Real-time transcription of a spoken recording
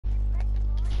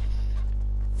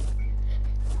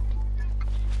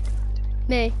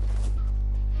Me.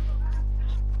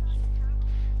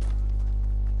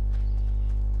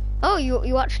 Oh,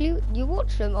 you actually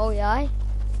watch them? Oh yeah.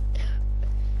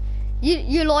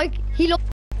 You like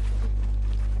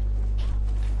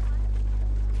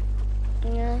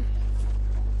yeah.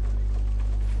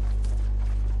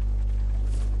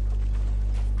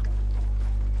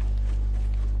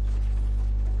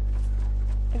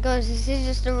 Guys, this is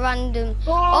just a random.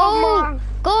 Oh,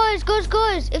 guys!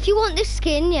 If you want this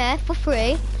skin, yeah, for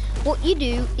free, what you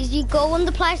do is you go on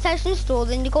the PlayStation Store,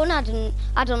 then you go on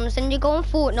add-ons, then you go on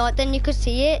Fortnite, then you can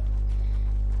see it.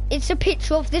 It's a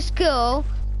picture of this girl.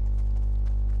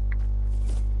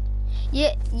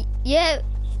 Yeah. Yeah,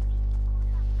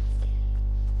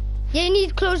 you need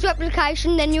to close your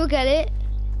application, then you'll get it.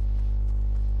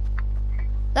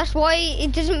 That's why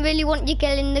it doesn't really want you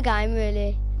getting the game,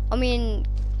 really. I mean,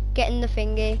 getting the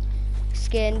thingy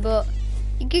skin, but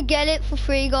you could get it for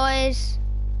free, guys.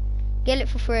 Get it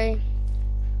for free.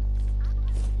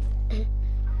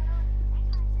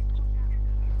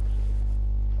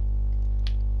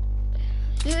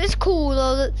 It's cool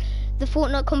though that the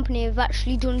Fortnite company have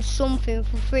actually done something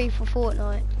for free for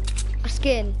Fortnite. A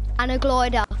skin and a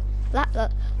glider.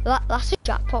 That's a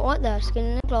jackpot right there, skin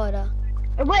and a glider.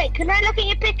 Wait, can I look at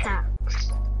your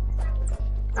pickaxe?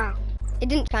 Oh. It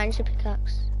didn't change the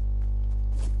pickaxe.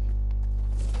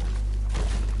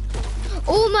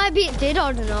 Oh, maybe it did,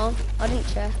 I don't know. I didn't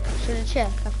check. Should have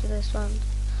checked after this round.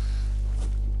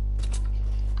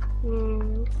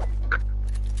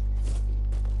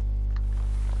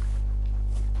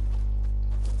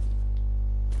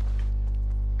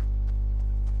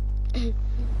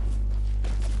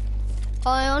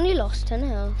 I only lost 10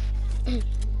 health.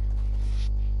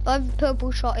 I have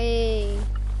purple shotty.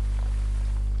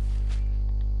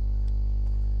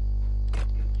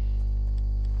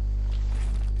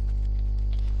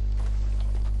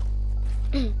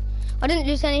 I didn't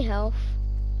lose any health.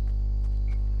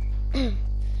 That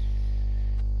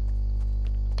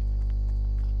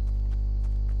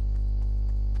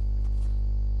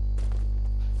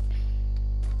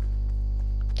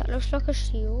looks like a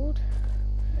shield.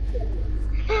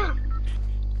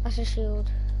 That's a shield.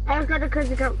 I've got a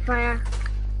cozy campfire.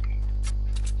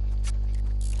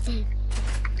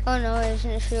 Oh no, it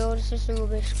isn't a shield, it's just a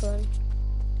rubbish gun.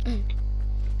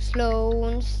 Slow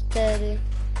and steady.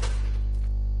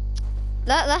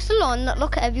 That's the line that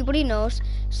look everybody knows.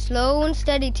 Slow and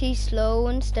steady, T, slow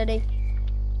and steady.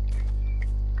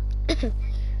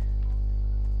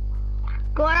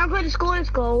 Go on, I'm going to school in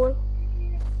school.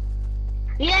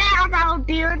 Yeah, I'm out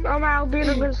doing, I'm going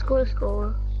to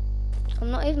school. I'm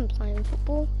not even playing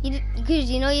football. Because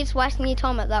you know you're just wasting your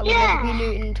time at that with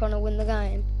relooting and trying to win the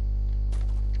game.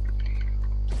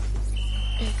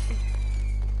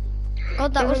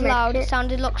 God, that was loud. It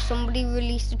sounded like somebody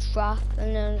released a trap,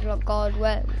 and then I was like, God,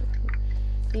 where?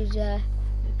 Who's there?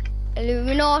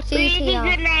 Illuminati's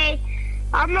here.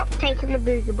 I'm not taking the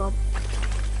booger bomb.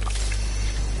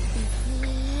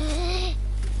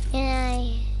 Yeah.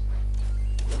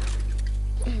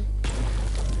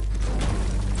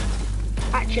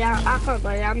 Actually, I can't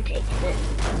believe I'm taking it.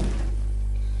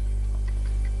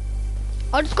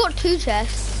 I just got 2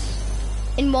 chests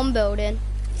in one building.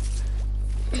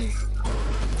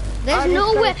 There's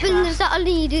no weapons that are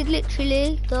needed,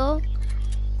 literally, though.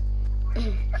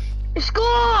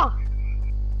 Score!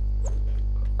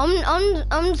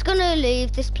 I'm just gonna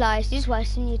leave this place. Just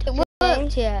wasting your time. It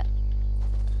worked yet.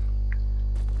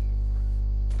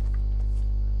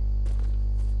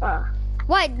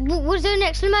 Wait, was there an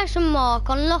exclamation mark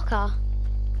on locker?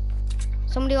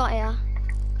 Somebody right here.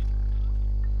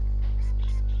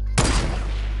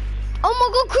 Oh my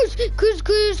God,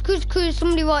 Cruz,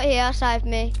 somebody right here saved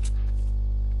me.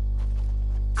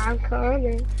 I'm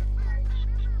coming.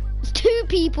 There's 2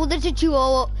 people, there's a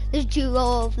duo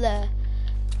over there.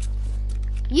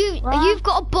 You've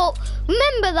got a bolt.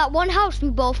 Remember that one house we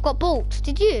both got bolts?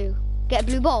 Did you get a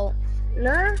blue bolt?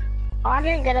 No, I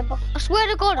didn't get a bolt. I swear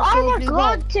to God, I saw a blue bolt. Oh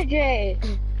my God, today.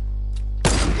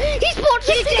 He spots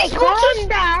us! He spots us!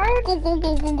 Down. Go.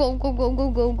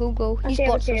 He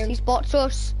spots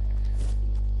us.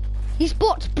 He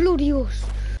spots bloody us.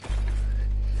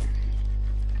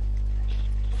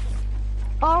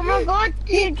 Oh my God,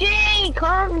 TJ,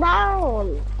 calm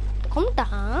down. Calm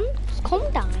down. Just calm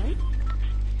down.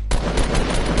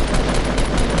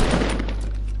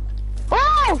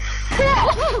 Oh, shit!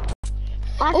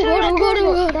 I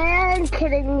God. I'm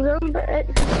kidding them, but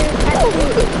it's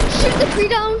shoot the tree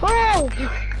down.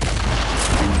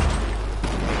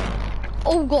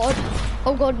 Oh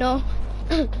God, no.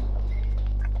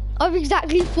 I have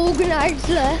exactly 4 grenades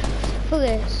left for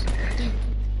this.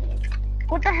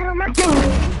 What the hell am I doing?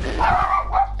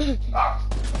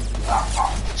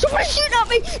 Somebody shoot at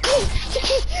me!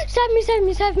 Save me, save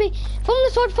me, save me! From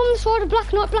the sword,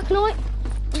 Black Knight, Black Knight!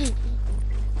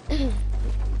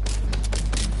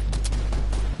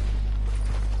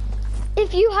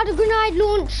 If you had a grenade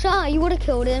launcher, you would have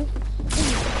killed him.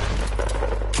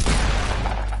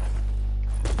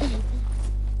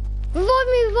 Revive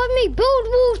me! Build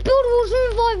walls and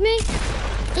revive me!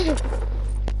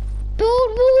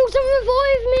 Build walls and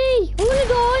revive me! I'm gonna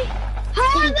die! How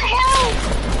the hell?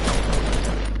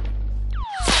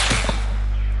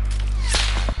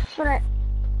 Sorry.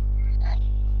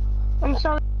 I'm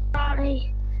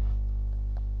sorry.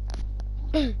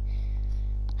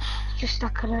 Just I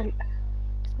couldn't.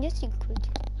 Yes, you could.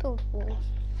 Build walls.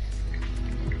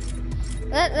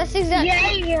 That's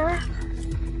exactly. Yeah.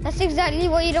 That's exactly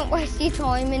why you don't waste your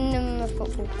time in a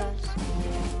football class.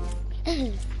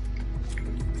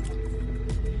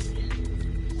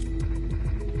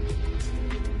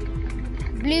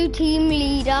 Blue team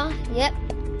leader. Yep.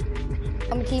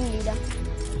 I'm a team leader.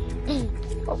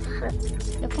 Oh shit.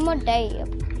 Look at my day.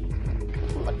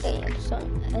 Look at my day,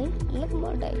 son. Hey, look at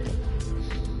my day.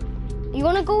 You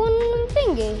wanna go on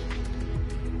thingy?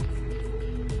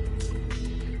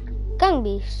 Gang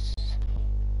beasts.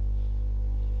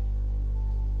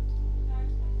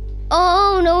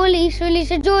 Oh no,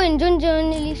 Alicia, join,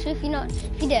 Alicia, if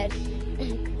you're dead.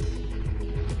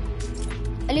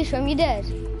 Alicia, am you dead?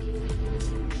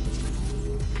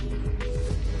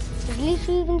 Is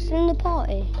Alicia even still in the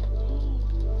party?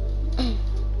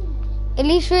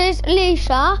 Alicia,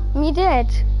 am you dead?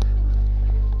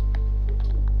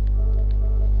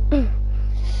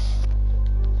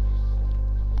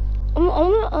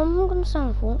 I'm gonna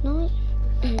sound Fortnite.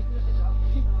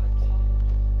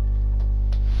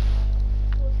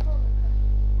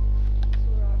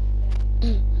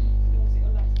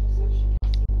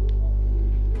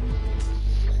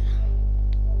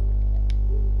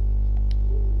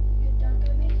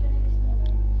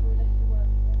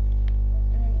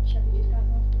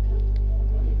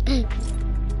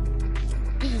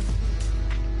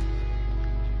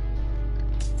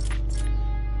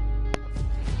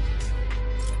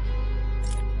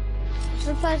 Should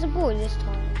I play as a boy this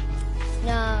time?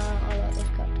 Nah, I like this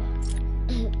character.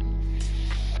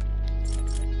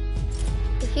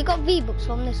 If you got V-Bucks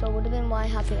from this, I would have been way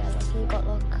happier. Like, you got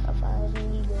like 1,000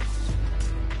 V-Bucks.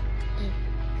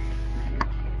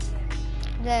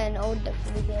 Then I would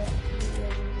definitely get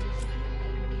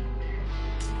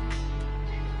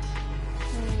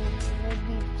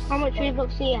How much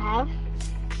V-Bucks do you have?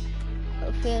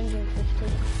 350.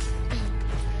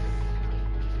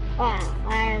 Wow,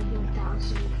 I have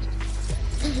 1,000.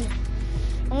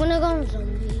 I'm gonna go on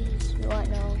zombies right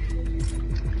now.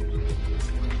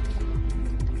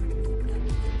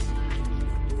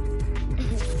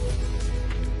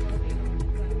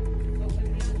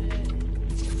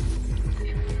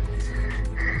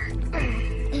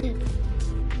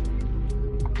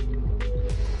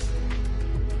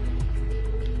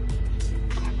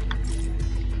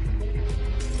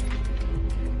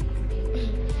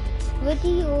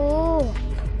 Video.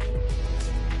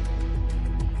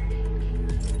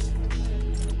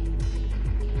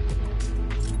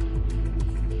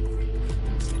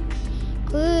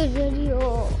 Good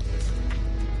video.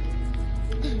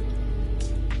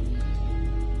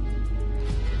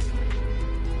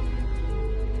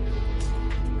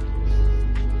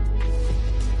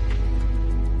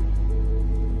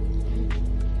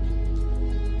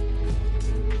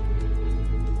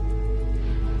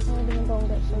 I'm gonna go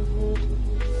get some food.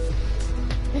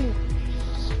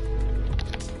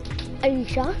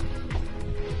 Alicia?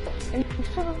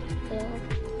 Alicia?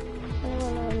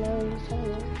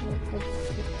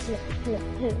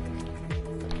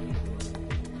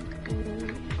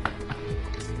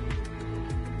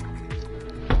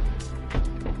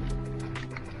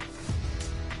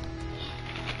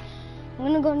 I'm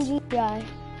gonna go on GPI.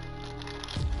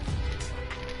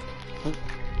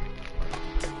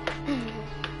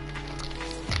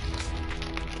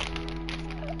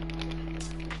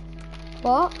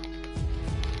 What?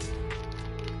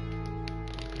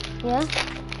 Yeah?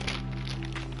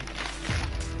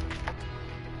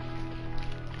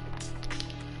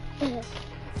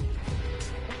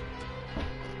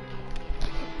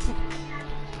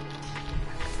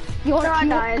 You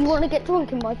want to get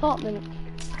drunk in my apartment?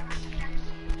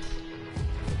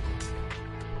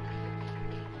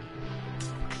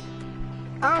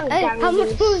 Oh, Hey, how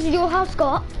much food has your house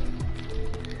got?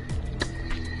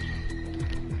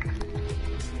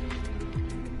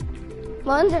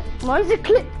 Mine's a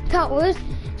clip towers.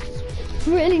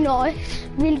 Really nice,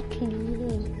 really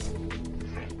clean.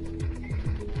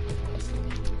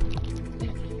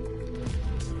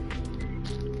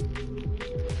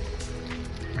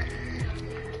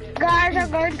 Guys, I'm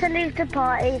going to leave the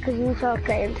party because you start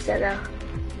playing together.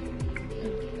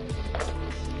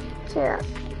 See ya.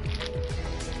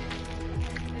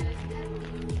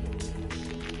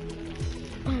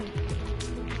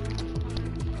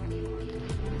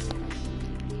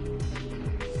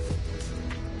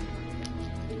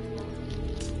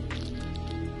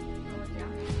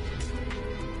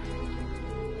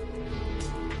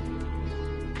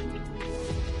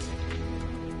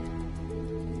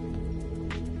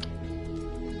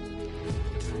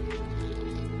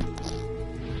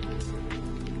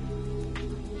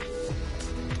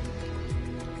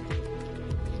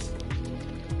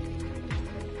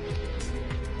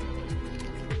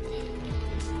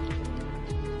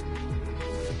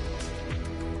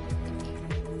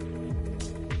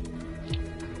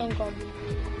 Hang on.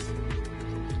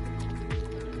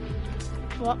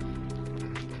 What?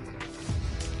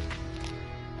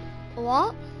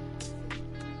 What?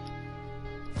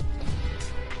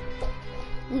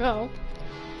 No.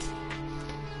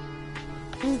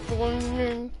 I'm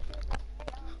born